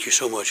Thank you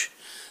so much.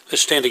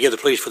 Let's stand together,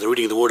 please, for the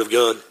reading of the Word of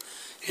God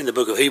in the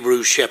book of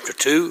Hebrews, chapter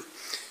 2,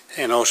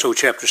 and also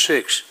chapter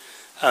 6.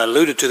 I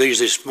alluded to these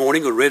this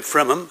morning or read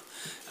from them.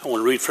 I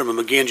want to read from them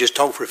again, just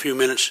talk for a few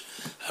minutes.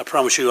 I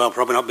promise you I'll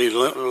probably not be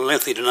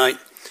lengthy tonight.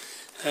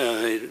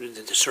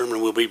 The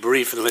sermon will be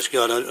brief unless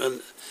God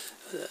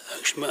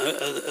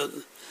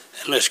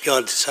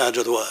decides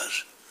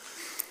otherwise.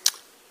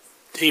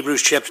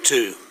 Hebrews chapter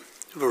 2,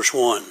 verse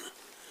 1.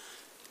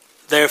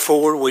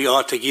 Therefore we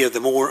ought to give the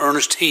more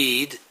earnest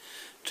heed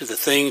to the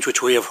things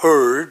which we have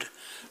heard,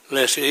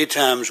 lest at any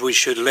times we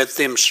should let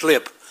them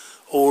slip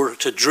or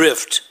to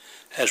drift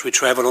as we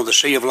travel on the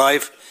sea of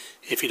life.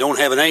 If you don't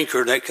have an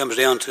anchor, that comes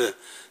down to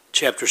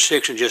chapter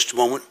 6 in just a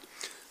moment.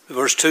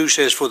 Verse 2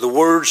 says, For the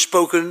word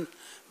spoken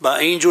by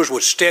angels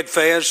was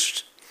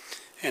steadfast,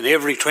 and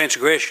every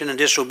transgression and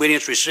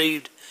disobedience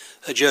received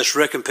a just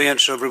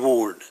recompense of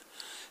reward.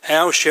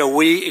 How shall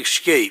we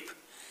escape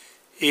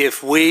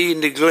if we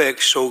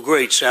neglect so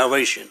great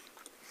salvation,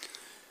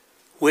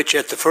 which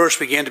at the first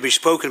began to be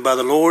spoken by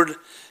the Lord,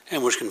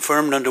 and was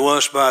confirmed unto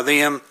us by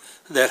them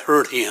that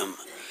heard him?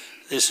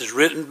 This is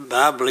written,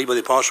 I believe, by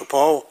the Apostle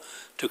Paul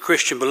to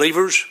Christian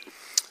believers.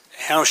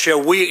 How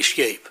shall we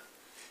escape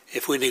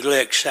if we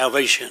neglect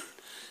salvation?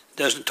 It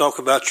doesn't talk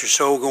about your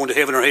soul going to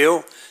heaven or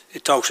hell.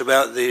 It talks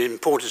about the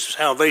importance of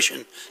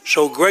salvation,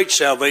 so great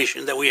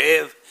salvation that we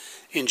have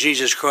in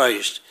Jesus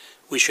Christ.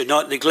 We should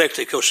not neglect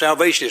it, because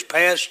salvation is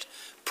past,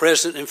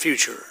 present, and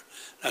future.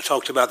 I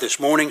talked about this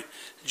morning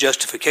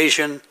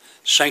justification,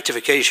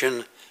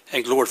 sanctification,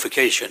 and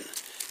glorification.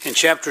 In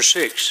chapter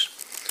 6,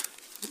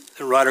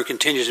 the writer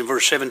continues in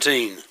verse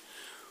 17,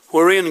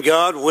 Wherein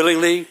God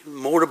willingly,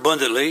 more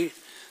abundantly,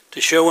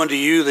 to show unto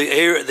you the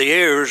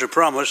heirs of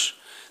promise,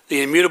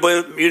 the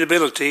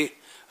immutability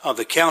of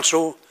the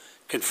counsel,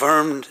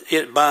 confirmed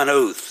it by an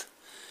oath,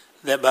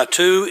 that by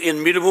two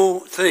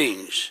immutable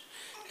things,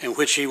 in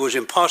which it was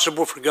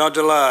impossible for God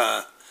to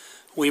lie,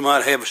 we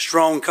might have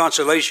strong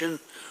consolation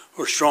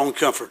or strong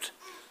comfort,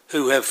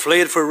 who have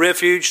fled for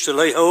refuge to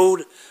lay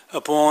hold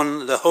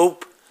upon the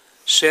hope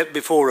set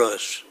before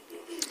us,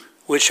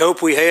 which hope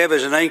we have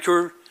as an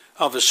anchor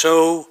of the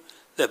soul,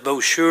 that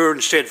both sure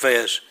and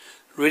steadfast.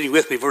 Reading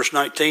with me, verse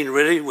 19,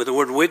 ready, with the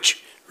word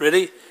which,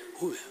 ready,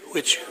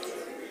 which.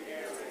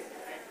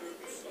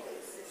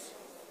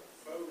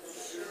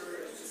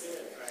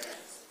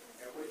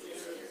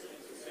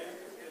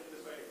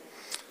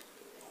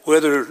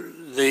 Whether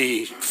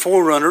the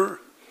forerunner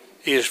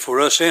is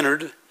for us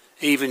entered,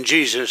 even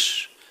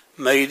Jesus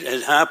made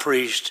as high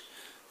priest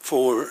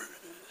for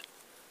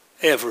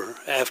ever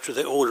after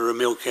the order of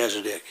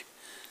Melchizedek.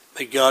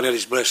 May God add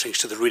his blessings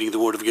to the reading of the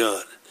Word of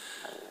God.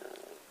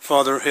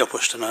 Father, help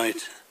us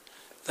tonight.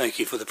 Thank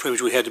you for the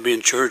privilege we had to be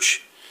in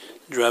church,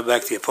 drive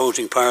back the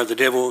opposing power of the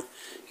devil,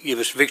 give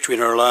us victory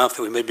in our life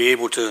that we may be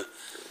able to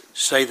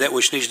say that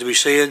which needs to be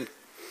said.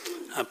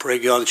 I pray,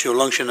 God, that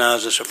you'll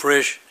unctionize us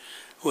afresh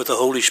with the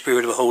Holy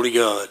Spirit of a holy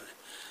God.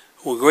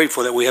 We're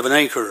grateful that we have an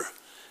anchor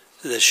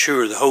that's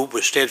sure. The hope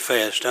is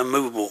steadfast,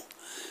 unmovable,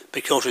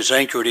 because it's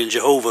anchored in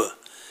Jehovah.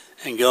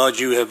 And God,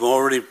 you have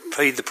already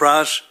paid the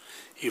price.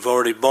 You've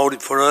already bought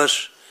it for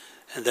us,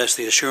 and that's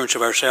the assurance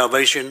of our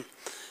salvation.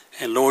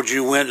 And Lord,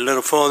 you went a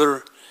little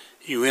farther.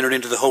 You entered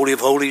into the Holy of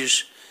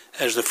Holies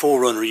as the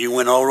forerunner. You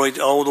went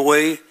all the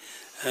way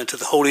to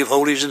the Holy of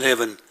Holies in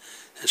heaven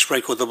and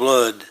sprinkled the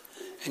blood,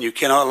 and you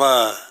cannot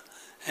lie.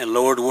 And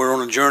Lord, we're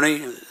on a journey.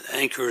 The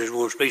anchor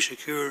will be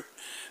secure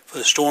for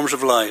the storms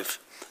of life.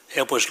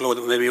 Help us, Lord,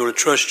 that we may be able to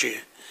trust you.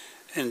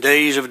 In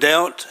days of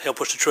doubt,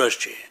 help us to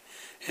trust you.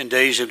 In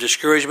days of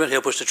discouragement,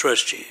 help us to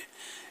trust you.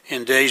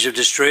 In days of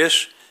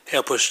distress,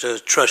 help us to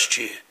trust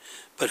you.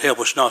 But help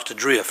us not to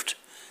drift.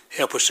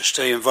 Help us to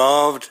stay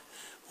involved,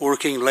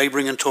 working,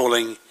 laboring, and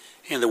toiling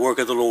in the work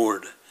of the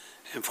Lord.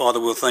 And Father,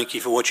 we'll thank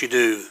you for what you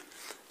do.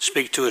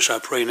 Speak to us, I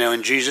pray now,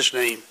 in Jesus'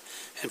 name,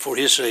 and for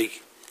his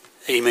sake.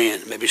 Amen.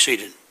 You may be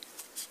seated.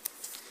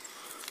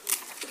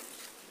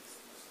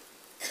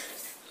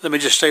 Let me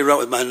just stay right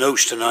with my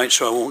notes tonight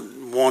so I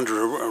won't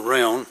wander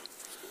around,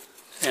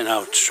 and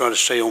I'll try to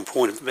stay on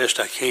point the best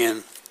I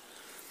can.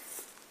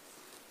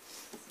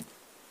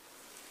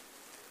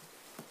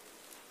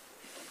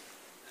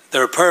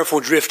 There are powerful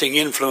drifting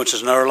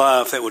influences in our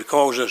life that would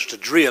cause us to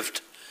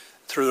drift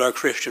through our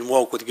Christian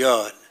walk with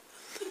God.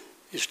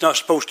 It's not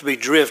supposed to be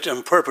drift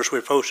on purpose.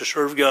 We're supposed to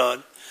serve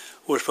God.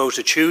 We're supposed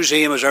to choose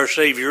him as our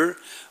Savior.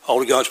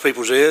 All of God's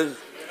people said,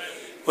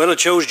 well, I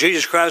chose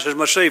Jesus Christ as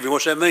my Savior.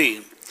 What's that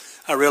mean?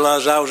 I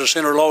realized I was a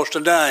sinner lost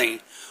and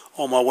dying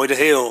on my way to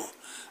hell.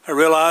 I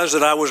realized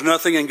that I was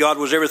nothing and God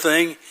was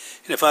everything.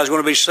 And if I was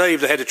going to be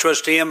saved, I had to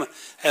trust him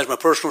as my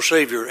personal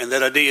Savior. And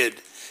that I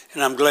did.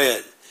 And I'm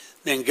glad.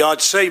 Then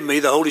God saved me.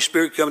 The Holy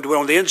Spirit come to dwell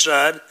on the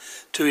inside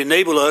to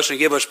enable us and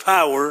give us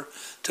power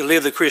to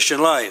live the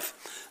Christian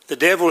life. The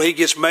devil, he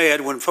gets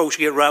mad when folks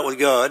get right with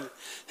God.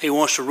 He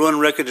wants to run,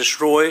 wreck, and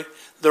destroy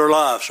their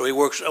lives. So he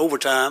works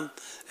overtime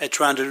at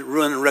trying to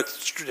run and wreck,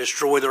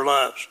 destroy their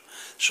lives.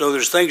 So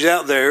there's things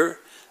out there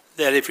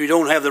that if you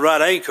don't have the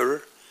right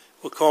anchor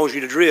will cause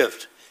you to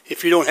drift.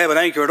 If you don't have an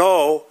anchor at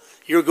all,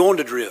 you're going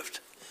to drift.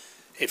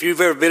 If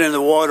you've ever been in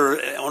the water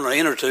on an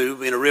inner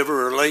tube in a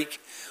river or a lake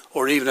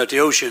or even at the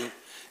ocean,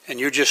 and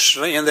you're just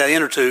in that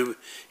inner tube,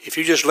 if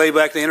you just lay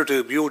back in the inner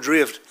tube, you'll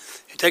drift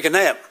and take a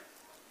nap.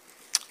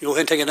 You go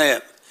ahead and take a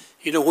nap.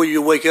 You know where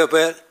you wake up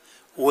at?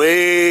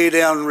 Way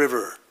down the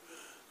river,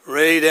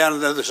 way down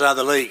the other side of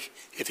the lake.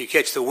 If you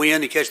catch the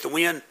wind,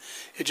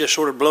 it just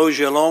sort of blows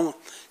you along,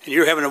 and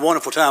you're having a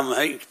wonderful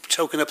time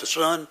soaking up the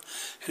sun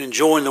and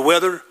enjoying the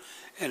weather.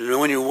 And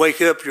when you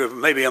wake up, you're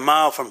maybe a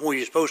mile from where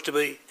you're supposed to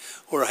be,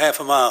 or a half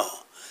a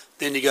mile.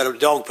 Then you got to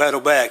dog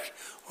paddle back,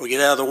 or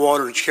get out of the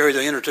water and carry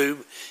the inner tube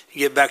and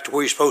get back to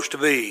where you're supposed to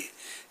be.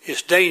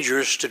 It's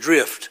dangerous to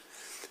drift.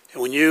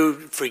 And when you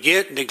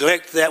forget,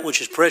 neglect that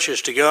which is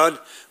precious to God,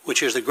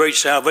 which is the great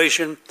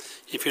salvation,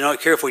 if you're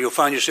not careful, you'll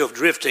find yourself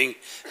drifting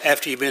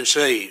after you've been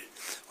saved.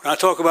 When I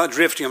talk about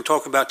drifting, I'm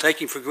talking about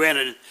taking for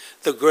granted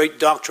the great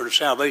doctrine of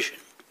salvation.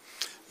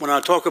 When I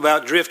talk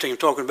about drifting, I'm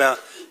talking about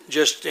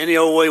just any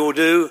old way will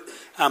do.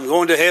 I'm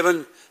going to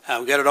heaven.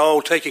 I've got it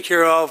all taken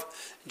care of.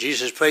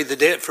 Jesus paid the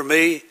debt for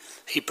me.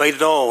 He paid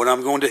it all, and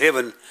I'm going to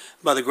heaven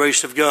by the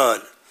grace of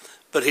God.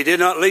 But he did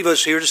not leave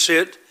us here to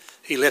sit.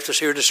 He left us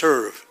here to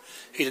serve.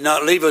 He did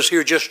not leave us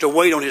here just to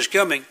wait on his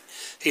coming.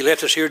 He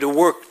left us here to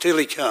work till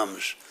he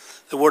comes.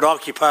 The word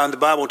occupy in the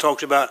Bible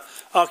talks about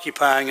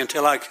occupying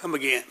until I come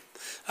again.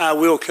 I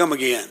will come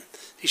again.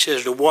 He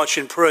says to watch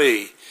and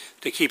pray,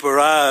 to keep our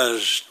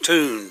eyes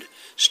tuned,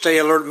 stay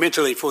alert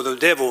mentally, for the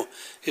devil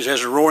is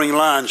as a roaring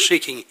lion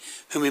seeking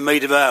whom he may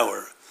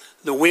devour.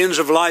 The winds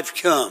of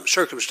life come,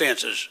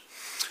 circumstances.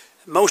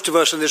 Most of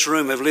us in this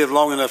room have lived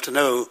long enough to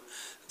know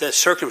that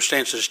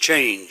circumstances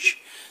change,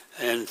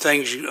 and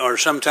things are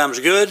sometimes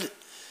good,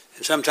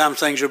 and sometimes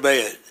things are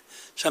bad.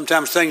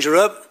 Sometimes things are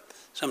up,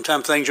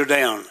 sometimes things are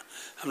down.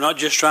 I'm not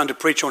just trying to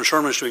preach on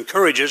sermons to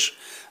encourage us.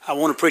 I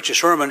want to preach a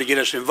sermon to get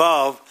us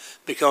involved,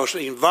 because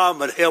the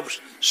involvement helps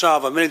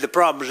solve many of the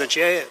problems that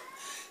you have.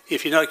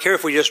 If you're not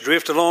careful, you just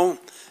drift along.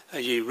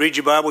 You read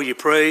your Bible, you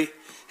pray,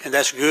 and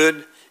that's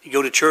good. You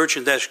go to church,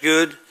 and that's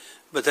good,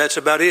 but that's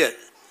about it.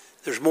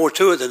 There's more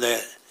to it than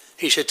that.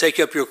 He said, take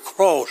up your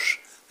cross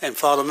and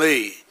follow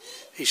me.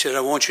 He said,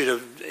 I want you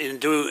to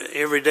do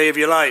every day of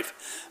your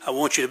life. I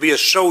want you to be a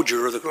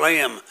soldier of the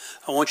Lamb.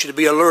 I want you to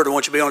be alert. I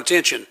want you to be on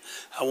attention.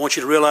 I want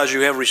you to realize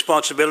you have a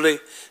responsibility,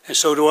 and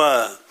so do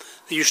I.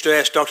 They used to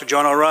ask Dr.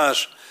 John R.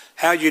 Rice,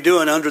 how are you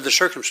doing under the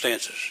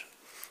circumstances?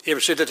 You ever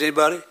said that to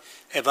anybody?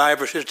 Have I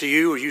ever said it to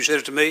you, or you said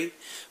it to me?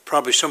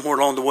 Probably somewhere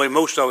along the way,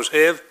 most of us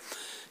have.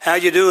 How are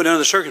you doing under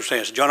the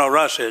circumstances? John R.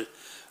 Rice said,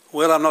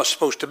 well, I'm not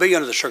supposed to be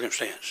under the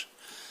circumstance.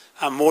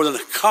 I'm more than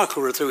a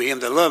conqueror through him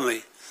that loved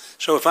me.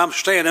 So if I'm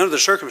staying under the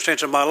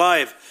circumstance of my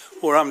life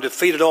where I'm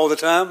defeated all the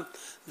time,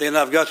 then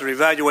I've got to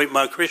reevaluate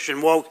my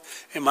Christian walk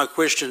and my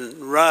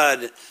Christian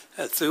ride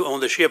through on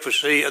the ship of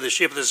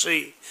the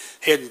sea,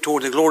 heading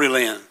toward the glory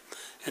land.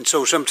 And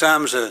so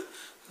sometimes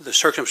the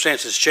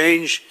circumstances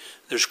change.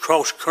 There's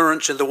cross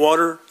currents in the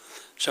water.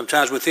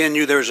 Sometimes within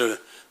you there's a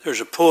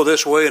pull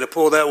this way and a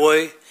pull that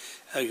way,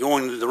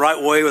 going the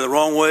right way or the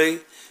wrong way.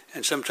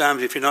 And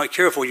sometimes if you're not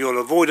careful,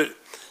 you'll avoid it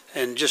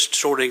and just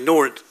sort of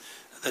ignore it.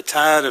 The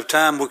tide of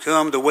time will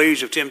come. The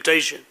waves of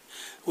temptation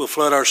will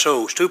flood our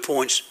souls. 2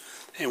 points,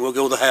 and we'll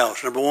go to the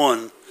house. Number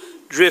one,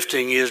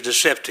 drifting is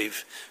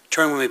deceptive.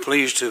 Turn with me,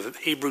 please, to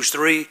Hebrews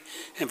 3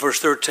 and verse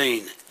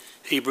 13.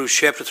 Hebrews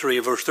chapter 3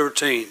 and verse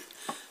 13.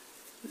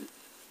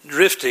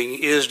 Drifting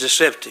is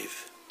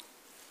deceptive.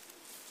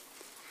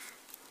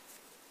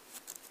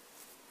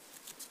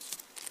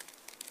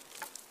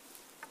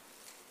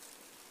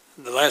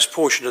 The last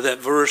portion of that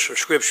verse or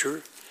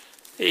scripture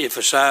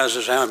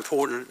emphasizes how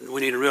important we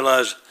need to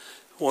realize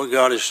what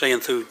God is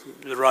saying through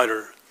the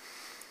writer.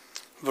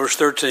 Verse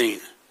 13.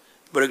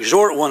 But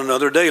exhort one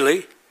another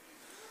daily.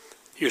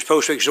 You're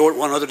supposed to exhort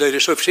one another daily.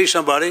 So if you see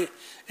somebody,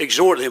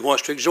 exhort them.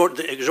 What's to exhort?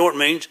 Exhort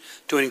means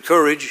to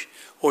encourage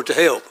or to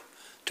help.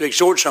 To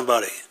exhort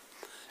somebody.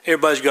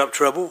 Everybody's got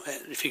trouble.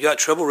 If you got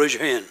trouble, raise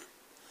your hand.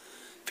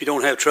 If you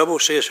don't have trouble,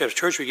 say us after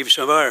church, we give you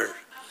some of ours.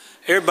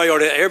 Everybody ought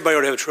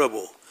to have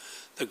trouble.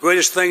 The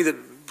greatest thing that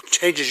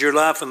changes your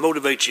life and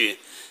motivates you,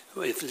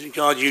 if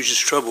God uses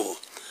trouble.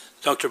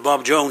 Dr.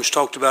 Bob Jones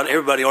talked about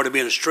everybody ought to be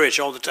in a stretch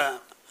all the time.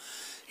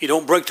 You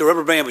don't break the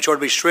rubber band, but you ought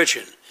to be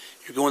stretching.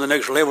 You're going to the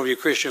next level of your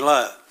Christian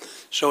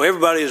life. So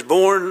everybody is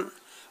born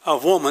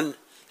of woman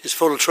is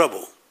full of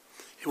trouble.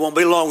 It won't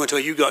be long until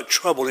you got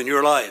trouble in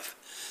your life.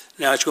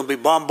 Now it's going to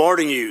be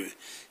bombarding you.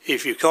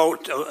 If you're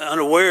caught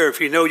unaware,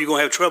 if you know you're going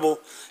to have trouble,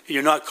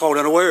 you're not caught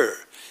unaware.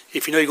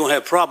 If you know you're going to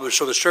have problems,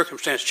 so the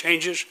circumstance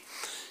changes.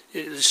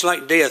 It's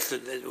like death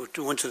that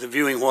went to the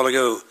viewing a while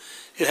ago.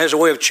 It has a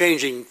way of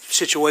changing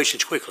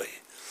situations quickly.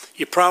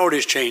 Your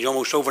priorities change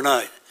almost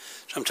overnight.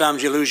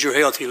 Sometimes you lose your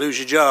health, you lose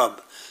your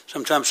job.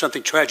 Sometimes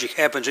something tragic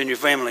happens in your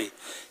family.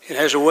 It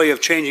has a way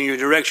of changing your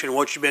direction,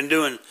 what you've been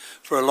doing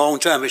for a long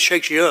time. It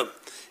shakes you up.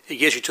 It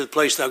gets you to the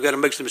place that I've got to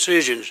make some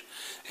decisions.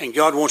 And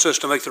God wants us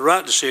to make the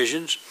right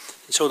decisions.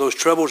 And so those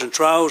troubles and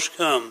trials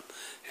come.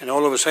 And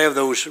all of us have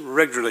those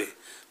regularly.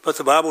 But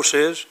the Bible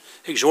says,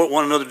 exhort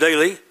one another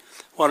daily.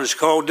 What is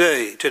called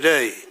day,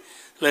 today.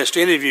 lest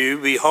any of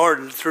you be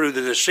hardened through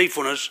the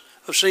deceitfulness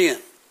of sin.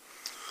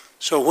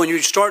 So when you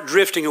start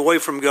drifting away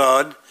from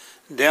God,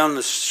 down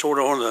the sort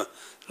of on the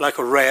like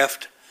a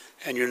raft,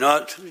 and you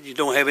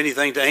don't have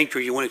anything to anchor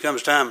you when it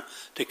comes time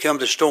to come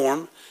the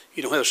storm.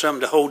 You don't have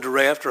something to hold the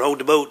raft or hold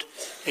the boat.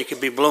 It can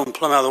be blown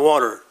plumb out of the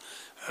water.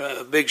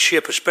 A big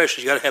ship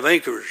especially has got to have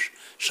anchors.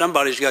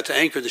 Somebody's got to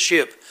anchor the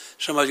ship.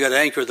 Somebody's got to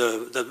anchor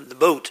the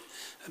boat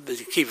to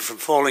keep it from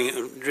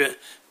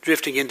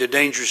drifting into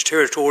dangerous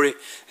territory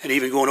and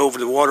even going over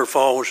the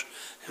waterfalls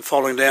and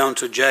falling down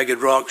to jagged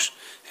rocks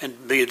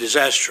and be a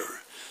disaster.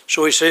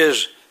 So he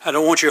says, I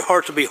don't want your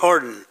heart to be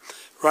hardened.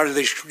 Right to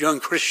these young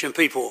Christian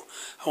people,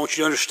 I want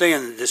you to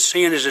understand that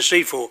sin is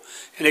deceitful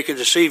and it can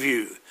deceive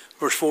you.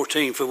 Verse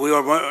 14, for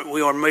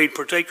we are made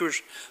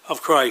partakers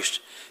of Christ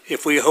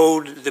if we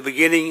hold the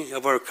beginning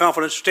of our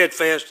confidence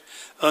steadfast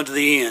unto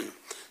the end.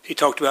 He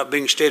talked about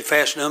being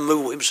steadfast and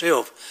unmovable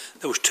himself,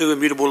 those two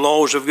immutable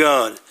laws of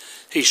God.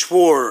 He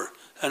swore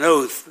an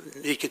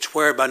oath. He could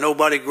swear by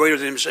nobody greater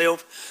than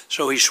himself,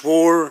 so he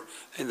swore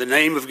in the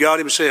name of God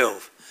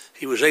himself.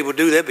 He was able to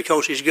do that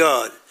because he's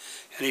God.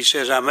 And he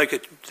says, I make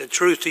it the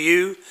truth to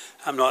you.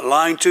 I'm not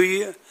lying to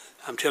you.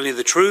 I'm telling you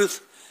the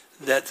truth,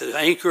 that the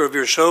anchor of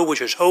your soul,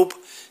 which is hope,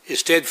 is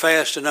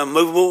steadfast and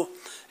unmovable.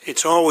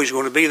 It's always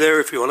going to be there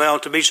if you allow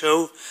it to be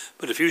so.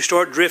 But if you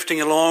start drifting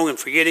along and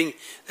forgetting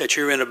that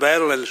you're in a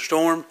battle and a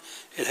storm,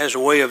 it has a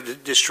way of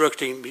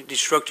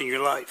destructing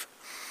your life.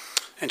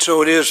 And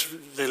so it is,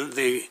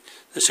 the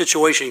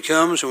situation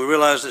comes and we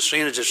realize that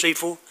sin is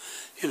deceitful.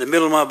 In the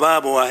middle of my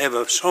Bible, I have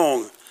a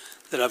song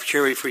that I've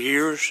carried for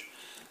years.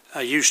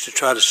 I used to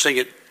try to sing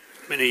it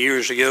many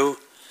years ago.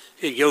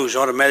 It goes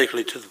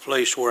automatically to the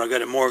place where I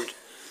got it marked.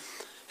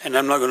 And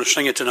I'm not going to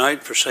sing it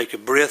tonight for sake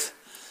of breath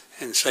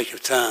and sake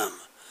of time.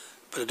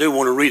 But I do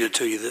want to read it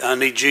to you, that I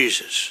need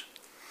Jesus.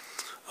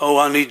 Oh,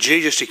 I need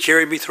Jesus to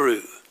carry me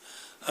through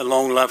a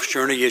long life's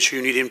journey. Yes,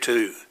 you need him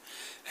too.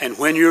 And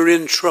when you're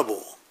in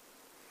trouble,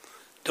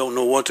 don't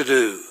know what to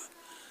do,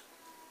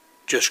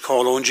 just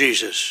call on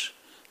Jesus.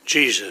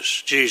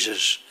 Jesus,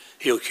 Jesus,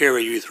 he'll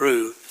carry you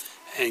through.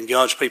 And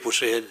God's people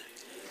said,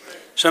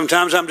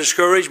 sometimes I'm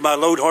discouraged, my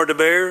load hard to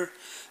bear.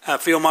 I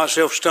feel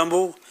myself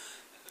stumble.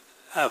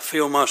 I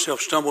feel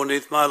myself stumble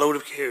beneath my load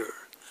of care.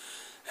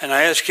 And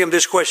I ask him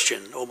this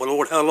question, oh my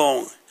Lord, how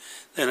long?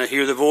 Then I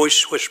hear the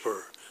voice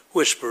whisper,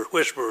 whisper,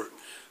 whisper,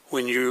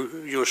 when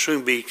you'll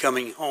soon be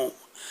coming home.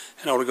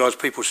 And all of God's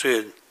people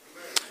said,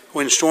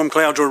 when storm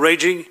clouds are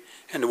raging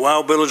and the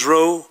wild billows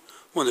roll,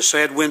 when the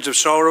sad winds of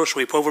sorrow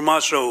sweep over my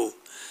soul,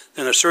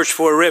 then I search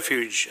for a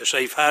refuge, a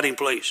safe hiding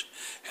place.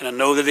 And I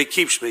know that it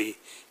keeps me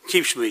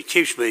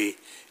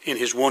in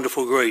his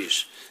wonderful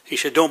grace. He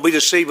said, don't be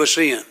deceived by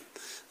sin.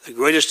 The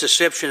greatest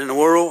deception in the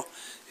world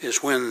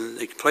is when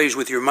it plays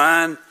with your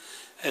mind,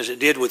 as it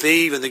did with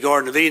Eve in the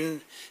Garden of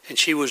Eden, and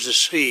she was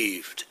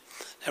deceived.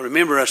 Now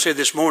remember, I said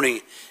this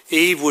morning,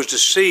 Eve was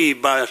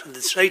deceived by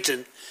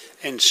Satan,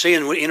 and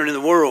sin entered in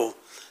the world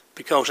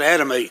because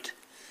Adam ate.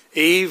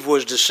 Eve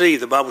was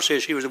deceived. The Bible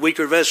says she was a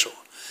weaker vessel.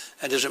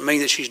 That doesn't mean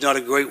that she's not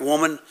a great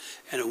woman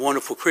and a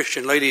wonderful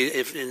Christian lady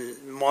in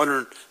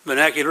modern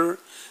vernacular,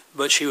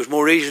 but she was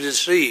more easy to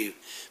deceive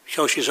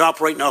because she's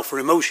operating off her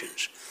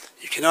emotions.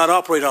 You cannot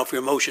operate off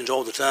your emotions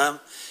all the time.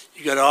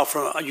 You got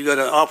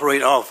to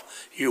operate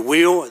off your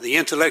will, the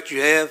intellect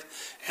you have,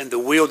 and the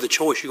will, the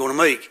choice you're going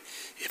to make.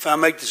 If I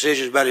make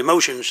decisions about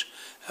emotions,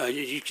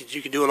 you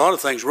can do a lot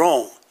of things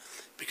wrong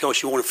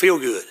because you want to feel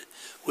good.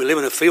 We live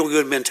in a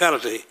feel-good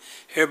mentality.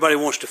 Everybody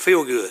wants to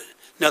feel good.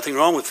 Nothing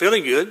wrong with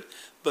feeling good.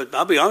 But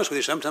I'll be honest with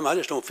you, sometimes I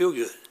just don't feel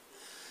good.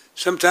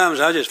 Sometimes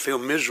I just feel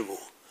miserable.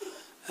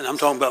 And I'm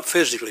talking about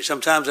physically.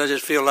 Sometimes I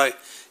just feel like,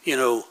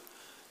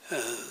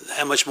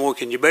 how much more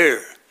can you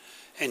bear?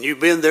 And you've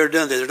been there,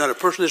 done that. There's not a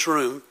person in this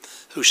room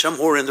who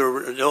somewhere in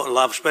their adult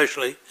life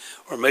especially,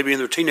 or maybe in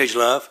their teenage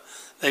life,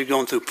 they've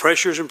gone through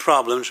pressures and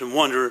problems and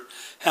wonder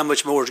how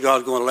much more is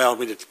God going to allow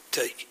me to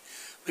take.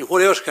 I mean,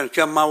 what else can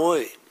come my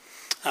way?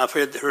 I've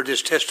heard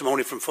this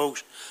testimony from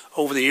folks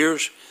over the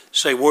years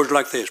say words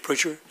like this,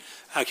 preacher,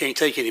 I can't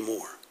take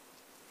anymore.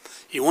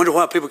 You wonder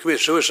why people commit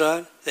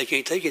suicide? They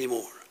can't take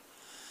anymore.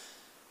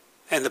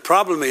 And the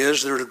problem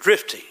is they're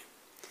drifting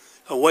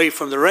away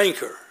from their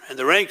anchor. And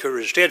their anchor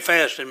is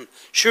steadfast and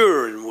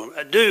sure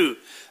and do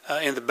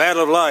in the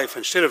battle of life.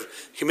 Instead of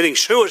committing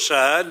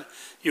suicide,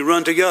 you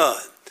run to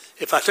God.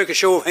 If I took a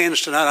show of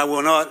hands tonight, I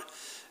will not.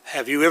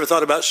 Have you ever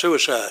thought about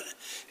suicide?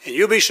 And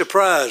you'll be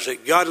surprised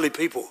that godly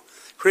people,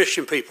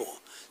 Christian people,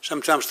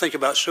 sometimes think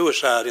about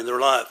suicide in their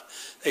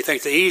life. They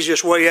think the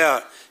easiest way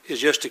out is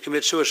just to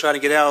commit suicide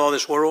and get out of all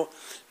this world.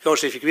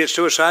 Because if you commit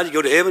suicide, you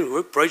go to heaven,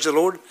 well, praise the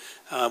Lord,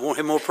 won't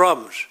have more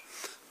problems.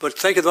 But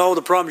think of all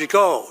the problems you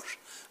cause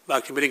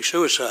by committing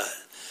suicide.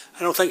 I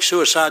don't think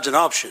suicide's an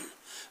option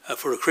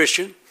for a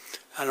Christian.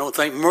 I don't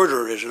think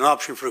murder is an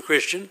option for a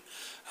Christian.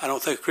 I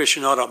don't think a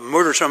Christian ought to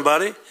murder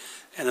somebody,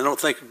 and I don't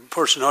think a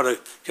person ought to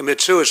commit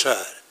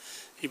suicide.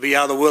 You'd be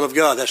out of the will of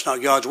God. That's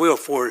not God's will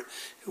for it.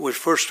 We're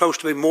first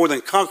supposed to be more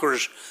than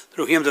conquerors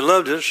through him that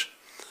loved us.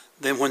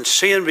 Then when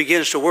sin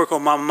begins to work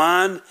on my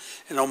mind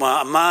and on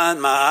my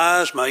mind, my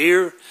eyes, my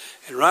ear,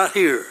 and right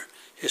here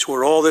is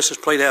where all this is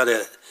played out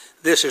at.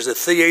 This is the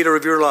theater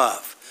of your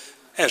life.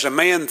 As a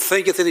man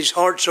thinketh in his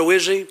heart, so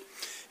is he.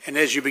 And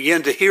as you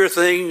begin to hear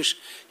things,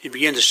 you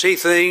begin to see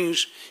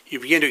things, you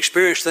begin to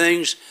experience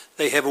things,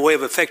 they have a way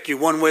of affecting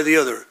you one way or the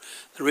other.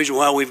 The reason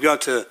why we've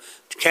got to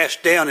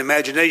cast down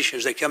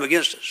imaginations that come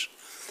against us.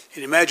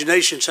 And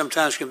imagination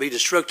sometimes can be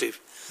destructive.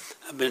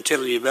 I've been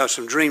telling you about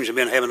some dreams I've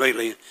been having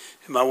lately,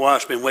 and my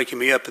wife's been waking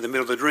me up in the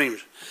middle of the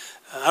dreams.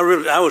 I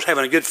was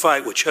having a good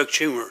fight with Chuck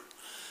Schumer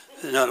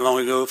not long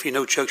ago. If you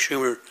know Chuck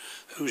Schumer,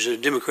 who's a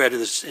Democrat in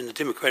the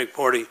Democratic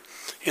Party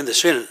in the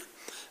Senate,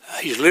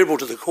 he's liberal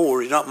to the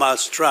core. He's not my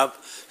stripe.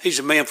 He's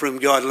a man for whom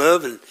God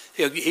loved, and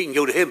he can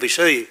go to heaven and be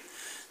saved.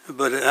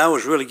 But I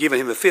was really giving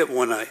him a fit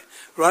one night,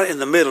 right in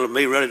the middle of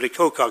me, ready to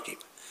cock him.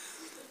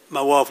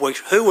 My wife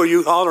wakes, "Who are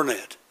you hollering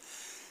at?"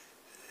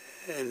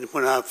 And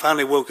when I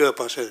finally woke up,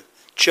 I said,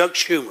 "Chuck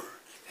Schumer,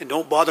 and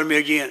don't bother me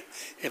again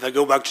if I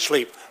go back to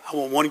sleep. I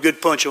want one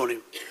good punch on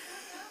him."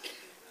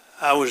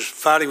 I was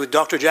fighting with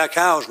Dr. Jack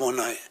Howes one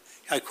night.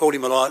 I quote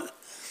him a lot.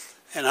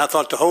 And I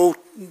thought the whole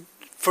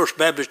First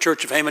Baptist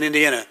Church of Hammond,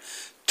 Indiana,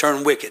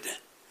 turned wicked.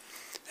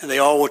 And they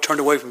all were turned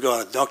away from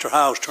God. Dr.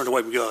 Howes turned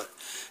away from God.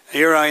 And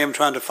here I am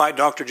trying to fight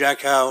Dr.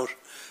 Jack Howes,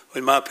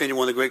 in my opinion,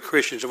 one of the great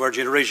Christians of our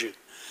generation.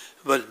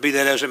 But be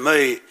that as it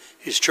may,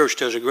 his church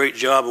does a great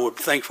job, and we're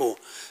thankful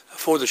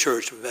for the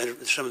church.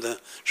 Some of the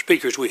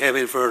speakers we have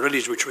in for our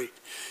ladies' retreat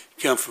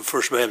come from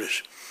First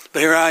Baptist.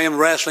 But here I am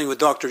wrestling with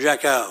Dr.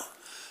 Jack Howes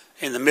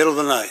in the middle of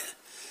the night.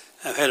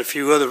 I've had a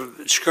few other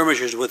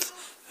skirmishes with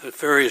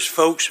various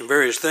folks and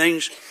various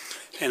things,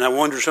 and I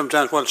wonder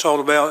sometimes what it's all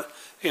about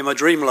in my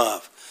dream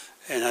life.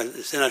 And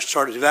then I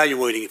started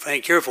evaluating. If I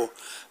ain't careful,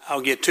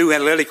 I'll get too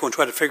analytical and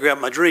try to figure out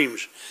my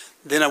dreams.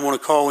 Then I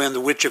want to call in the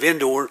witch of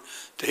Endor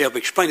to help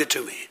explain it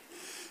to me,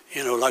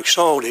 like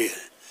Saul did.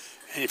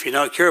 And if you're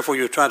not careful,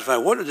 you're trying to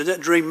find, what did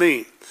that dream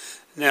mean?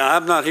 Now,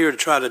 I'm not here to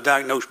try to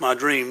diagnose my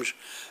dreams.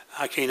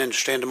 I can't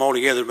understand them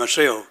altogether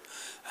myself.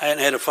 I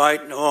hadn't had a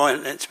fight.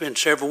 And it's been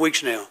several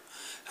weeks now.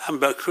 I'm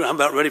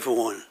about ready for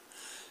one.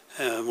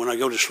 When I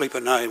go to sleep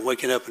at night,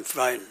 waking up and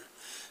fighting,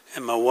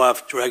 and my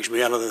wife drags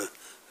me out of the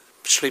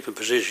sleeping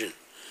position.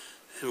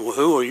 And, "Well,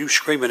 who are you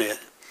screaming at?"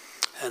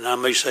 And I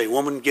may say,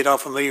 "Woman, get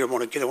off of me, or I'm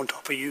going to get on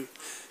top of you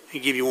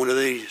and give you one of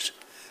these."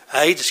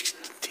 I hate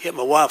to hit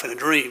my wife in a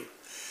dream.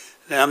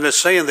 Now, I'm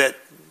just saying that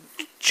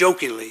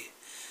jokingly,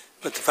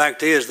 but the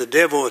fact is the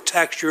devil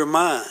attacks your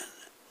mind.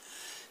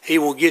 He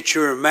will get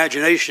your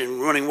imagination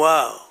running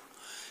wild.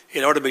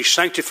 It ought to be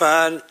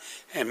sanctified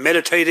and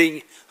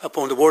meditating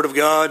upon the Word of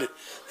God,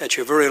 that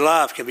your very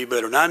life can be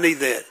better. And I need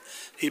that.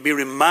 I need to be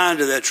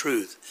reminded of that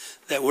truth,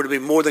 that we're to be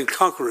more than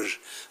conquerors.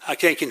 I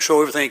can't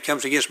control everything that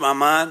comes against my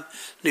mind.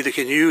 Neither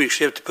can you,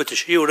 except to put the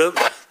shield up,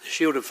 the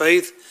shield of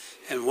faith,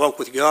 and walk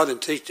with God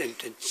and teach and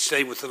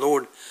stay with the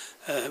Lord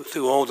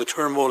through all the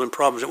turmoil and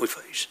problems that we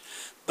face.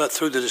 But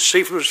through the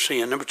deceitfulness of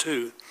sin, number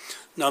two,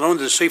 not only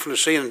the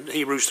deceitfulness of sin in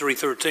Hebrews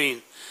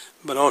 3:13,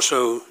 but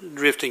also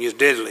drifting is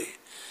deadly.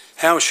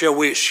 How shall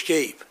we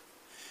escape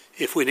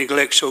if we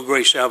neglect so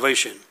great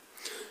salvation?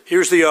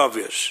 Here's the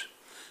obvious.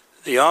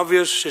 The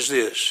obvious is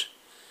this.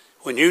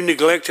 When you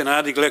neglect and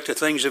I neglect the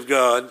things of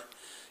God,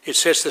 it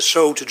sets the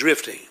soul to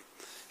drifting.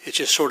 It's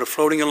just sort of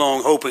floating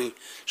along, hoping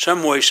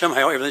some way,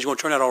 somehow, everything's going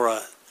to turn out all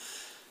right.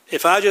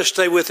 If I just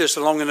stay with this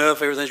long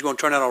enough, everything's going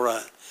to turn out all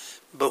right.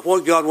 But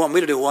what God want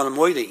me to do while I'm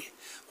waiting?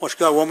 What's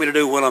God want me to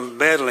do while I'm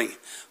battling?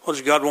 What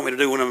does God want me to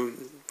do when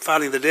I'm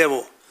fighting the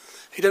devil?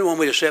 He doesn't want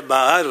me to sit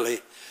by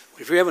idly.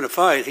 If you're having a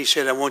fight, he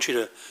said, I want you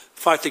to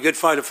fight the good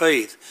fight of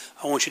faith.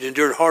 I want you to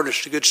endure hardness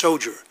as a good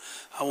soldier.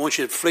 I want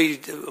you to flee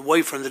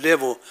away from the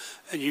devil.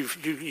 And you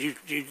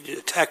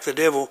attack the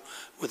devil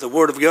with the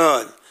word of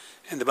God.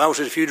 And the Bible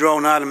says, if you draw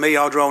nigh to me,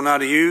 I'll draw nigh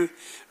to you.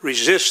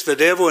 Resist the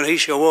devil and he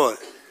shall what?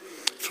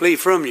 Flee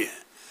from you.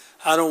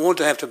 I don't want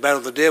to have to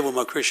battle the devil in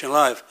my Christian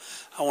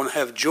life. I want to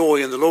have joy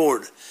in the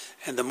Lord.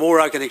 And the more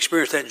I can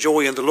experience that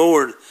joy in the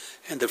Lord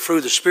and the fruit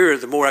of the Spirit,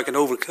 the more I can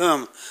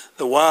overcome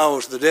the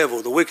wiles of the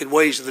devil, the wicked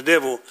ways of the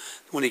devil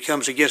when he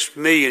comes against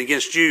me and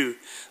against you.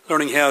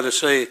 Learning how to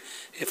say,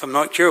 if I'm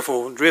not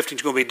careful, drifting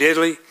is going to be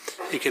deadly.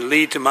 It can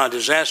lead to my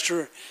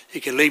disaster.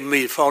 It can lead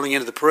me falling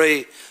into the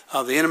prey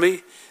of the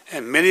enemy.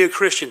 And many a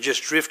Christian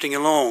just drifting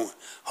along,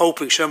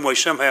 hoping some way,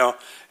 somehow,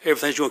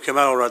 everything's going to come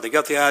out all right. They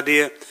got the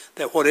idea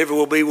that whatever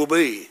will be, will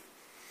be.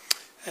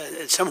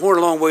 Somewhere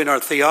along the way in our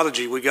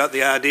theology, we got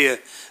the idea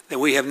that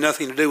we have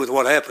nothing to do with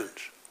what happens.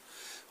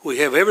 We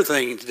have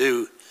everything to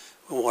do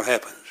with what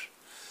happens.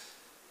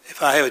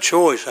 If I have a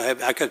choice,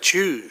 I can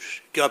choose.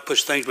 God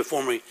puts things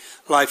before me,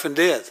 life and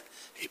death.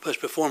 He puts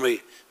before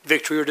me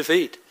victory or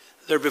defeat.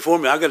 They're before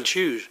me. I've got to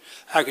choose.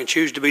 I can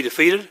choose to be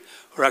defeated,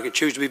 or I can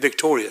choose to be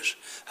victorious.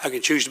 I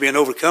can choose to be an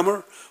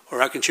overcomer,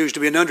 or I can choose to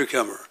be an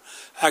undercomer.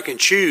 I can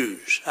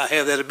choose. I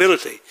have that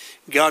ability.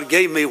 God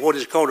gave me what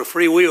is called a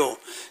free will,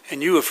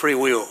 and you a free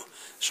will.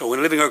 So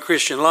when living our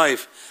Christian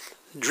life,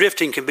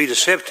 drifting can be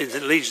deceptive.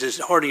 That leads to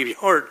the hardening of your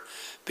heart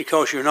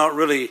because you're not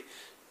really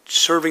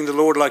serving the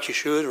Lord like you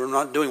should, or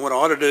not doing what I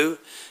ought to do,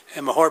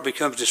 and my heart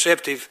becomes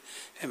deceptive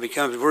and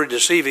becomes very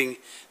deceiving,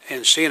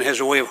 and sin has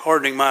a way of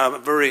hardening my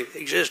very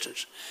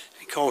existence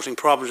and causing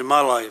problems in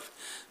my life.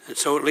 And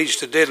so it leads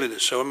to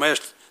deadliness. So I'm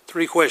asked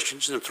 3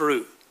 questions and I'm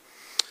through.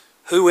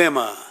 Who am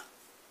I?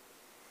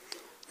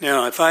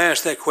 Now, if I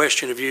ask that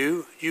question of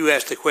you, you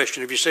ask the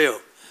question of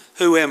yourself.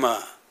 Who am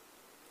I?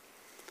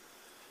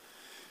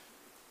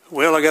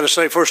 Well, I got to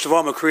say, first of all,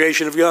 I'm a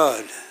creation of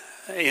God.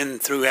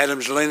 Through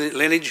Adam's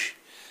lineage,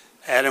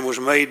 Adam was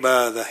made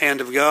by the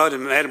hand of God,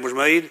 and Adam was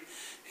made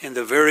in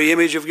the very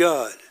image of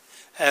God.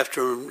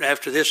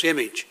 After this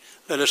image,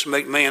 let us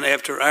make man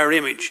after our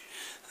image.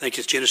 I think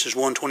it's Genesis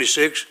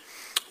 1:26.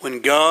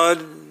 When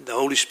God, the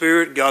Holy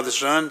Spirit, God the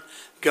Son,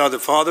 God the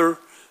Father,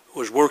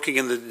 was working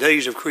in the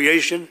days of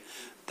creation,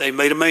 they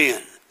made a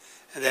man,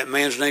 and that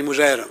man's name was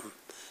Adam.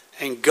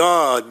 And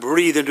God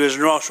breathed into his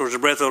nostrils the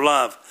breath of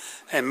life,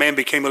 and man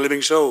became a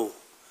living soul.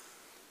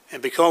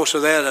 And because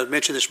of that, I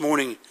mentioned this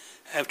morning,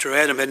 after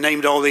Adam had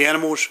named all the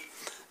animals,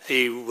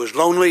 he was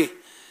lonely,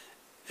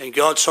 and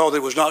God saw that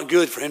it was not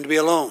good for him to be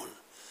alone.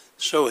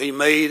 So he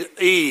made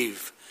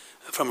Eve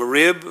from a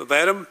rib of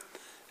Adam,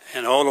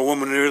 and all a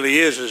woman really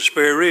is a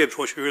spare rib,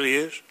 what she really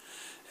is.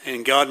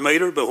 And God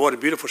made her, but what a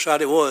beautiful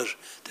sight it was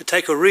to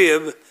take a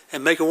rib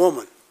and make a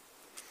woman.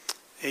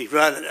 He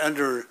right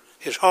under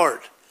his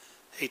heart,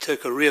 he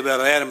took a rib out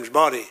of Adam's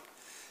body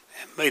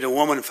and made a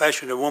woman,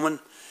 fashioned a woman.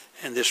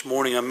 And this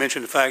morning I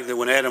mentioned the fact that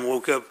when Adam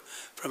woke up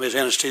from his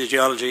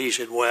anesthesiology, he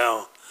said,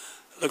 wow,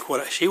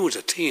 look she was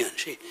a 10.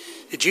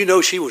 Did you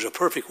know she was a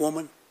perfect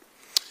woman?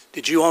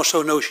 Did you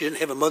also know she didn't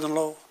have a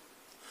mother-in-law?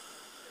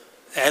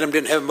 Adam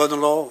didn't have a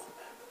mother-in-law.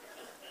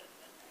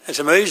 That's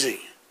amazing.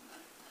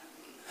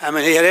 I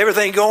mean, he had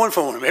everything going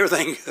for him,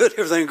 everything good,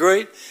 everything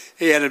great.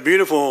 He had a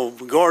beautiful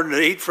garden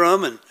to eat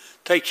from and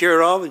take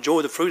care of,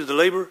 enjoy the fruit of the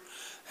labor.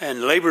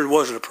 And labor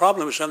wasn't a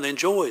problem, it was something they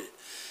enjoyed.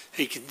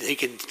 He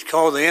could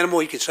call the animal,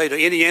 he could say to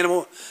any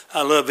animal,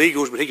 I love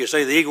eagles, but he could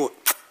say to the eagle,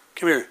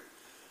 come here,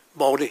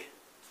 Baldy.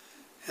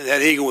 And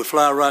that eagle would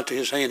fly right to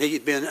his hand. He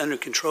had been under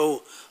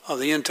control of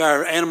the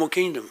entire animal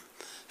kingdom.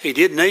 He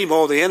did name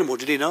all the animals,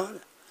 did he not?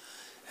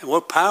 And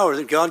what power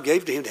that God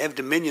gave to him to have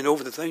dominion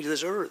over the things of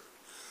this earth.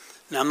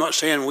 Now, I'm not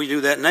saying we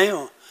do that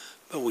now,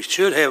 but we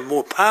should have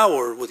more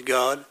power with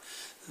God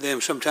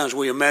than sometimes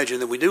we imagine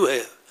that we do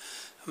have.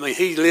 I mean,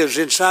 he lives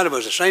inside of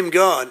us, the same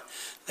God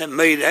that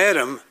made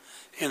Adam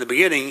in the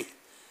beginning.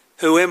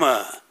 Who am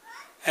I?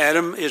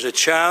 Adam is a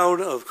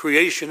child of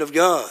creation of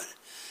God.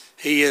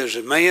 He is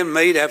a man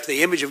made after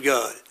the image of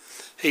God.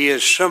 He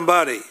is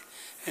somebody,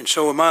 and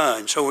so am I,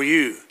 and so are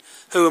you.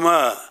 Who am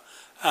I?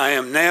 I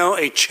am now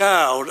a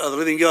child of the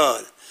living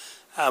God.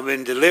 I've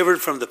been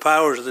delivered from the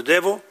powers of the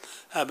devil.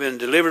 I've been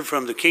delivered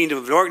from the kingdom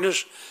of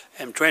darkness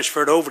and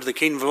transferred over to the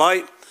kingdom of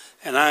light,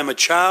 and I am a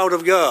child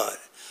of God.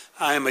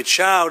 I am a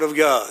child of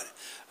God.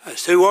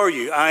 Who are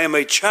you? I am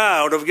a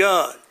child of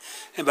God.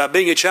 And by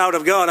being a child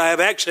of God, I have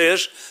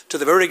access to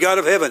the very God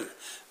of heaven.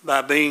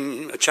 By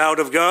being a child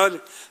of God,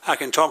 I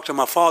can talk to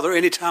my Father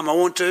anytime I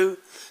want to.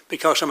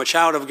 Because I'm a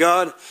child of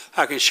God,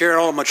 I can share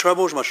all of my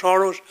troubles, my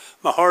sorrows,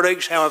 my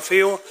heartaches, how I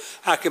feel.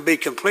 I can be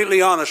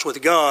completely honest with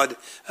God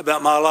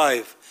about my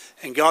life.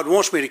 And God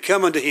wants me to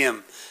come unto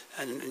him.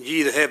 And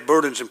ye that have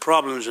burdens and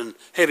problems and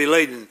heavy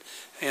laden,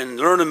 and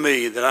learn of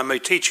me that I may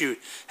teach you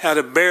how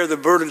to bear the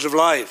burdens of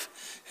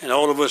life. And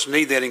all of us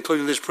need that,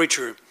 including this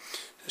preacher.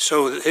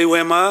 So who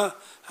am I?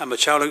 I'm a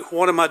child of,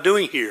 what am I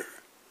doing here?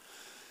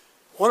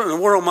 What in the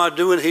world am I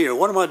doing here?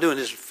 What am I doing?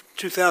 This is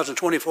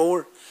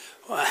 2024?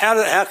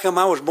 How come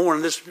I was born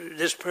in this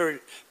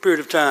period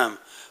of time?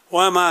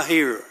 Why am I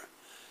here?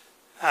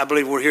 I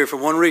believe we're here for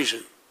one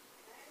reason.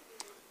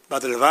 By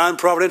the divine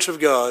providence of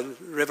God,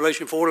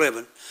 Revelation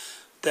 4:11,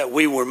 that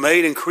we were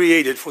made and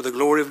created for the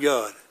glory of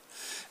God.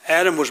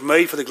 Adam was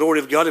made for the glory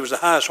of God. He was the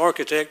highest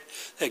architect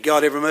that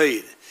God ever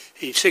made.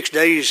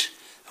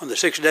 On the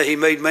sixth day he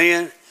made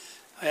man.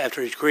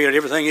 After he created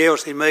everything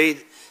else he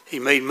made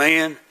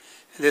man.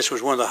 And this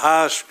was one of the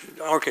highest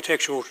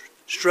architectural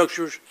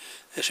structures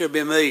that's ever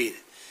been made.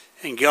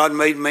 And God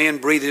made man,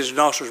 breathed his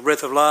nostrils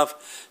breath of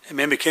life, and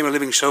man became a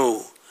living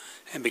soul.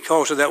 And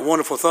because of that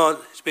wonderful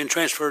thought, it's been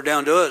transferred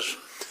down to us.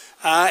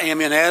 I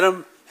am in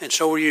Adam, and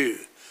so are you.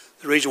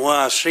 The reason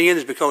why I sin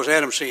is because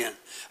Adam sinned.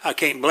 I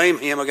can't blame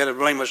him, I got to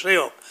blame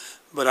myself.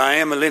 But I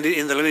am in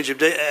the lineage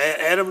of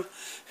Adam,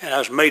 and I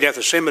was made after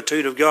the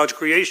similitude of God's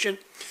creation,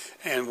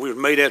 and we were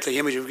made after the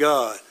image of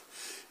God.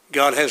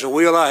 God has a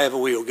will, I have a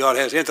will. God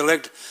has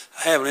intellect,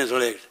 I have an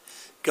intellect.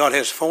 God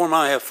has form,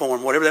 I have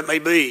form, whatever that may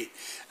be,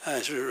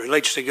 as it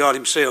relates to God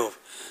himself.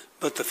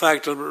 But the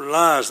fact of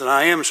lies that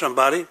I am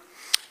somebody.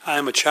 I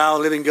am a child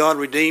of living God,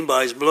 redeemed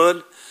by his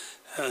blood,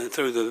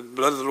 through the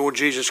blood of the Lord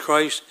Jesus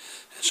Christ.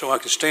 And so I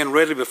can stand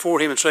readily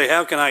before him and say,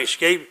 how can I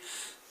escape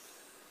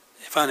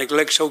if I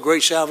neglect so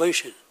great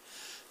salvation?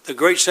 The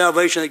great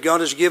salvation that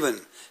God has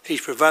given, he's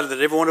provided that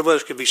every one of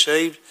us could be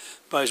saved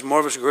by his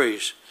marvelous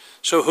grace.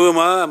 So who am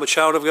I? I'm a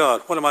child of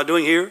God. What am I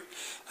doing here?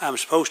 I'm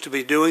supposed to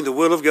be doing the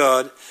will of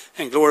God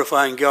and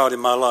glorifying God in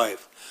my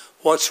life.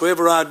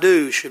 Whatsoever I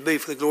do should be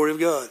for the glory of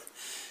God.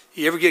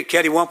 You ever get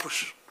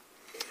cattywampus?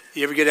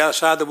 You ever get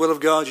outside the will of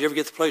God? You ever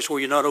get the place where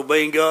you're not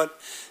obeying God?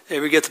 You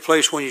ever get the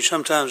place when you're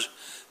sometimes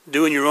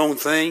doing your own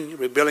thing,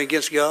 rebelling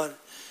against God?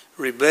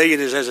 Rebellion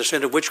is as a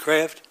sin of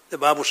witchcraft, the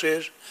Bible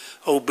says.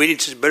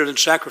 Obedience is better than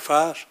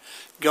sacrifice.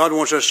 God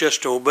wants us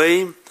just to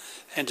obey Him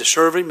and to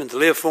serve Him and to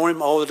live for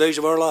Him all the days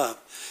of our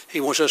life. He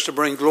wants us to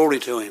bring glory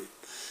to Him.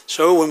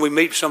 So when we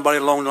meet somebody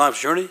along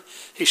life's journey,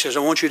 He says,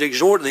 I want you to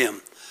exhort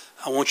them.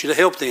 I want you to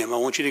help them. I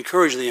want you to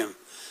encourage them.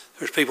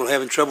 There's people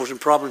having troubles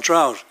and problems and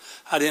trials.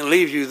 I didn't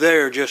leave you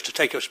there just to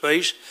take up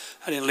space.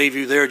 I didn't leave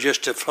you there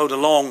just to float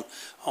along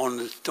on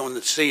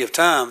the sea of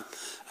time.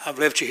 I've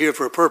left you here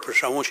for a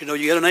purpose. I want you to know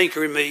you got an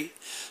anchor in me.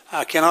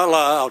 I cannot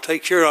lie. I'll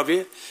take care of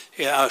you.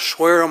 Yeah, I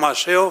swear on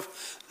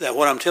myself that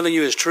what I'm telling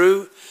you is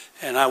true,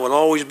 and I will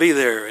always be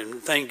there. And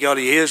thank God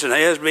He is and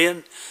has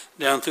been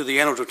down through the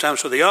annals of time.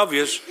 So the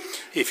obvious,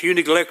 if you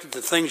neglect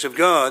the things of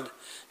God,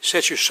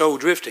 sets your soul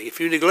drifting. If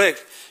you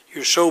neglect,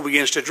 your soul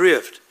begins to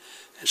drift.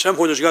 And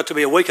somewhere there's got to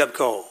be a wake-up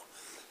call.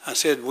 I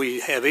said we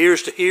have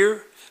ears to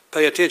hear.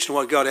 Pay attention to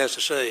what God has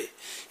to say.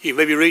 You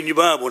may be reading your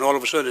Bible and all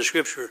of a sudden a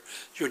scripture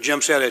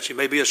jumps out at you. It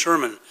may be a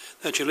sermon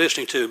that you're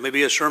listening to. It may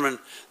be a sermon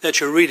that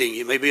you're reading.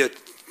 It may be a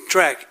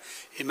track.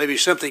 It may be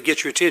something that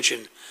gets your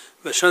attention.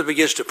 But something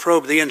begins to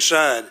probe the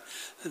inside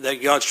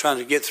that God's trying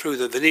to get through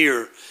the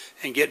veneer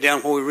and get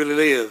down where we really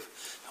live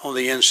on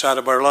the inside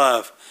of our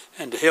life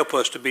and to help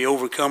us to be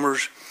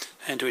overcomers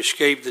and to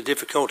escape the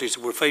difficulties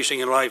that we're facing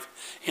in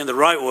life in the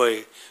right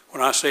way.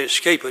 When I say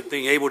escape it,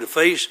 being able to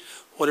face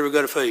whatever we've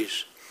got to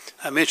face.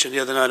 I mentioned the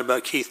other night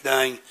about Keith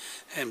dying,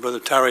 and Brother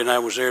Tyree and I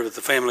was there with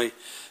the family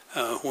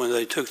when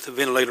they took the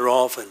ventilator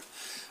off, and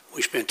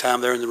we spent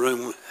time there in the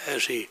room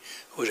as he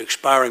was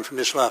expiring from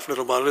this life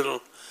little by little.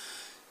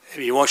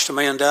 Have you watched a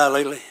man die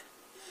lately?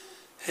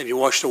 Have you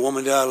watched a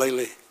woman die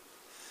lately?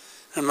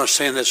 I'm not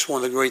saying that's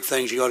one of the great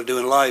things you ought to do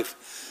in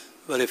life,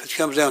 but if it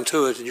comes down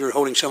to it and you're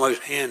holding somebody's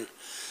hand,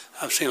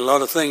 I've seen a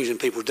lot of things in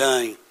people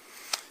dying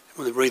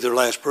when they breathe their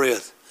last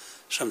breath.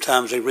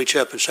 Sometimes they reach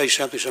up and say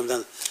something,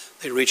 sometimes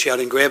they reach out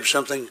and grab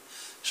something.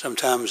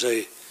 Sometimes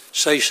they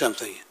say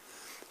something.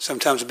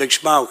 Sometimes a big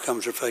smile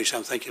comes to her face.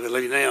 I'm thinking of a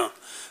lady now,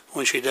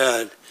 when she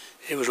died,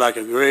 it was like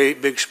a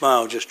great big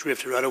smile just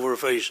drifted right over her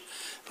face,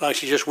 like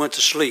she just went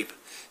to sleep.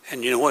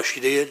 And you know what she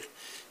did?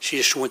 She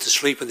just went to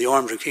sleep in the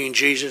arms of King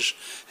Jesus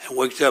and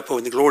waked up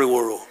in the glory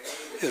world.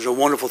 It was a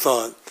wonderful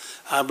thought.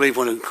 I believe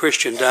when a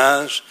Christian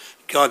dies,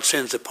 God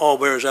sends the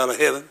pallbearers out of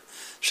heaven,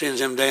 sends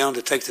them down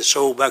to take the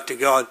soul back to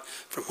God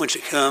from whence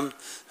it come,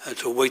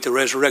 to await the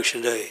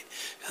resurrection day.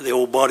 And the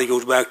old body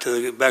goes back to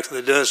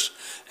the dust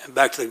and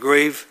back to the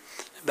grave,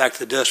 and back to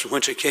the dust from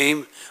whence it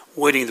came,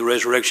 waiting the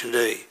resurrection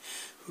day.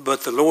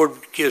 But the Lord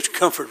gives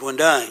comfort when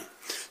dying.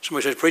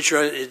 Somebody says,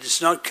 preacher,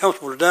 it's not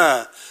comfortable to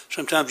die.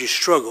 Sometimes you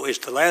struggle. It's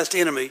the last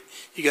enemy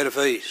you got to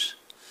face.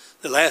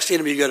 The last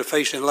enemy you got to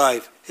face in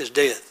life is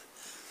death.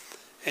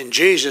 And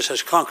Jesus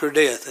has conquered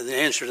death. And the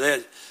answer to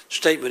that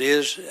statement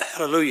is,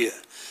 hallelujah.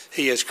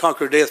 He has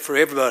conquered death for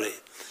everybody.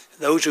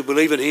 Those who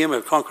believe in Him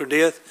have conquered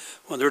death.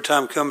 When their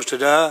time comes to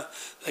die,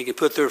 they can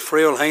put their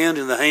frail hand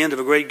in the hand of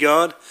a great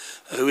God,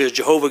 who is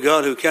Jehovah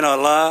God, who cannot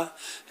lie.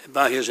 And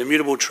by His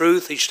immutable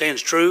truth, He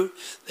stands true.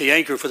 The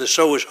anchor for the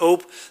soul is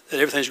hope, that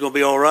everything's going to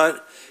be all right.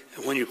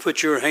 And when you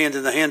put your hand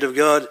in the hand of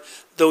God,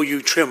 though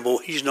you tremble,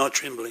 He's not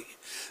trembling.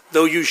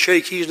 Though you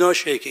shake, He's not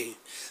shaking.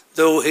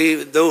 Though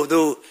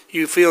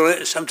you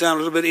feel sometimes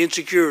a little bit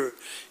insecure,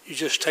 you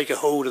just take a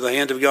hold of the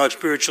hand of God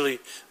spiritually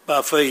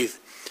by faith.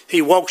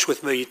 He walks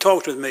with me, He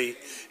talks with me,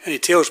 and He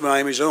tells me I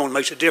am His own. It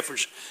makes a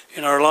difference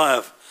in our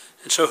life.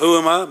 And so who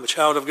am I? I'm a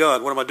child of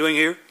God. What am I doing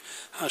here?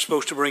 I'm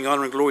supposed to bring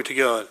honor and glory to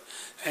God.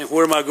 And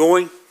where am I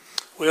going?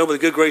 Well, with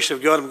the good grace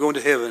of God, I'm going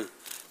to heaven.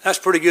 That's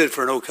pretty good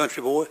for an old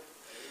country boy.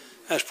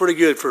 That's pretty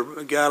good for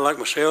a guy like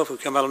myself who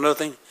come out of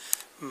nothing.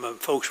 My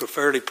folks were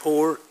fairly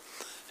poor,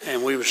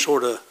 and we were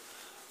sort of,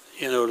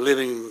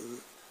 living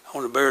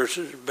on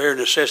the bare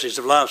necessities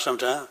of life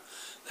sometimes.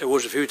 There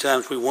was a few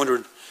times we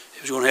wondered if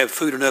we was going to have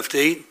food enough to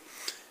eat.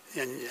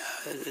 And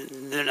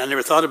then I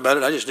never thought about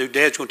it. I just knew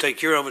Dad's going to take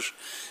care of us.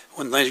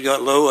 When things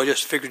got low, I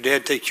just figured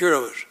Dad'd take care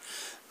of us.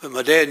 But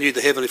my dad knew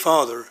the Heavenly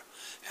Father,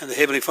 and the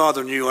Heavenly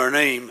Father knew our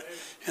name,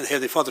 and the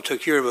Heavenly Father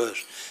took care of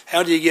us.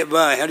 How do you get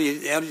by? How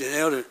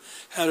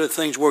do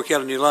things work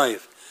out in your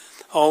life?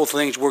 All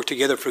things work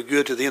together for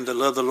good to them that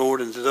love the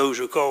Lord and to those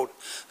who are called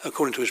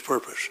according to His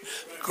purpose.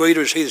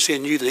 Greater is He that's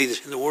in you than he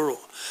that's in the world.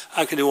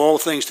 I can do all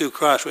things through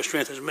Christ which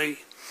strengthens me.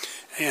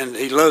 And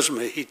He loves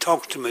me. He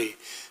talks to me.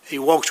 He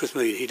walks with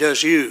me. He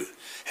does you.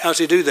 How does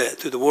He do that?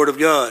 Through the Word of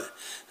God,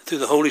 through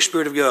the Holy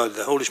Spirit of God.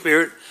 The Holy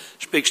Spirit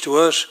speaks to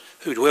us,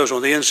 who dwells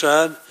on the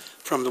inside,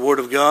 from the Word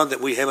of God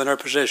that we have in our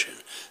possession.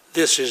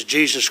 This is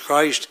Jesus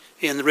Christ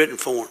in the written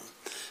form.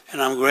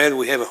 And I'm glad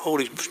we have a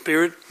Holy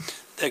Spirit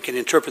that can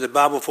interpret the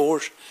Bible for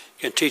us,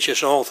 can teach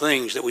us all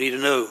things that we need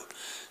to know.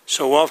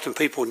 So often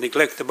people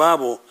neglect the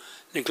Bible,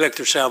 neglect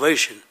their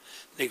salvation,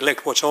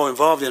 neglect what's all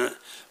involved in it,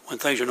 when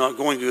things are not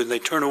going good, and they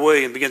turn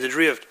away and begin to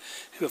drift.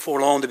 And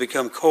before long, they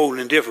become cold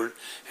and indifferent,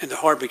 and their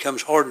heart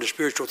becomes hardened to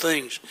spiritual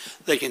things.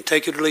 They can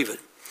take it or leave it.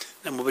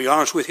 And we'll be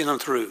honest with you, and I'm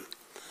through.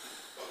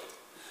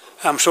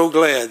 I'm so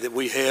glad that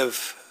we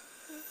have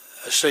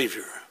a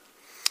Savior.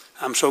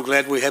 I'm so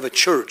glad we have a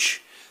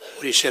church.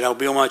 When he said, I'll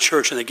build my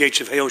church, and the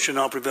gates of hell shall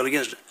not prevail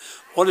against it.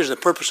 What is the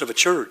purpose of a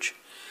church?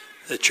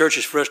 The church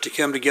is for us to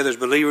come together as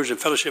believers and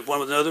fellowship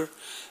one with another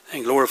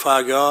and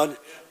glorify God,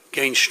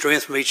 gain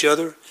strength from each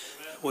other.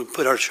 We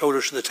put our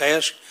shoulders to the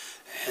task.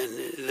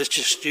 And let's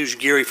just use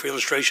Gary for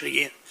illustration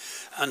again.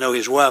 I know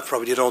his wife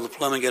probably did all the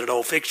plumbing, got it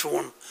all fixed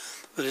for him.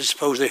 But let's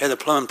suppose they had a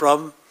plumbing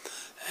problem,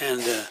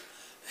 and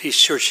he's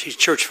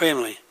church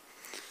family.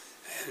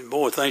 And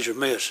boy, things are a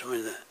mess. I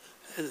mean,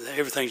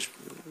 everything's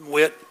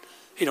wet.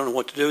 He don't know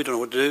what to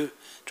do,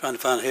 trying to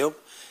find help.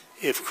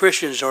 If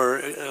Christians are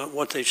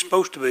what they're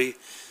supposed to be,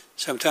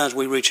 sometimes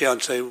we reach out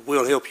and say,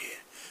 we'll help you.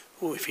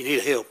 Well, if you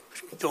need help,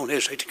 don't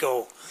hesitate to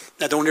call.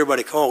 Now, don't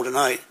everybody call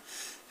tonight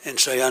and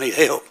say, I need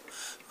help.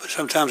 But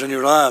sometimes in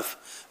your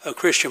life, a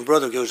Christian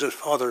brother goes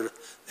farther than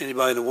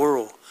anybody in the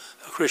world.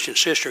 A Christian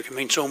sister can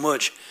mean so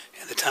much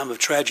in the time of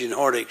tragedy and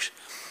heartaches.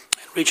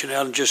 And reaching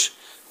out and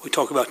we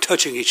talk about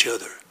touching each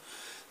other.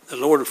 The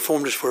Lord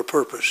formed us for a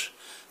purpose.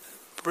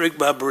 Brick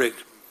by brick,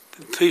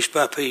 piece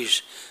by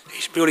piece,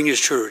 he's building his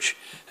church.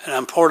 And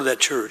I'm part of that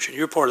church, and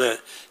you're part of that.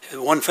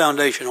 And one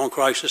foundation, on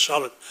Christ, the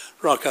solid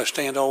rock I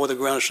stand, all with the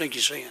ground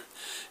sinking sand.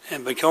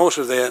 And because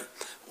of that,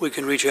 we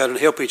can reach out and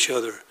help each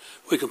other.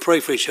 We can pray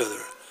for each other.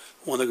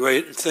 One of the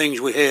great things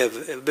we have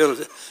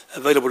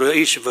available to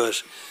each of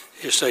us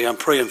is say, I'm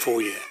praying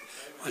for you.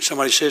 When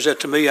somebody says that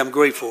to me, I'm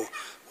grateful.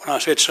 When I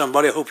said to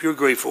somebody, I hope you're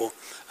grateful,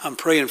 I'm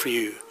praying for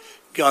you.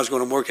 God's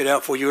going to work it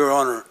out for your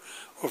honor,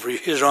 or for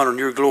his honor and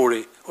your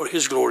glory, or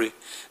his glory.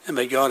 And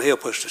may God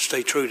help us to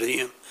stay true to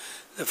him.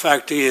 The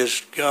fact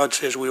is, God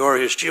says we are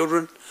his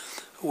children.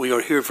 We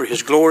are here for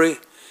his glory,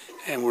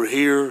 and we're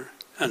here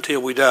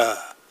until we die.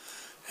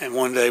 And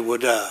one day we'll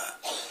die.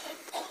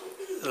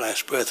 The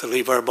last breath will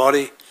leave our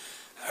body.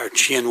 Our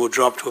chin will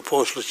drop to a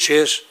pulseless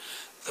chest.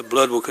 The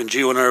blood will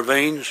congeal in our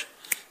veins,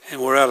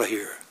 and we're out of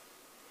here.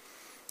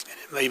 And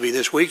it may be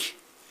this week,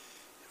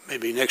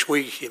 maybe next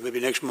week, it may be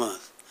next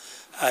month.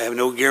 I have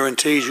no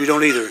guarantees, you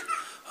don't either,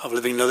 of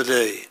living another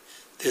day.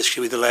 This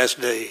should be the last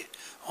day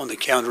on the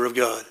calendar of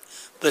God.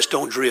 Let's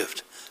don't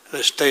drift.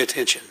 Let's stay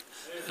attention.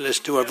 Let's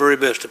do our very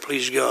best to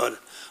please God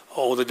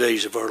all the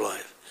days of our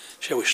life. Shall we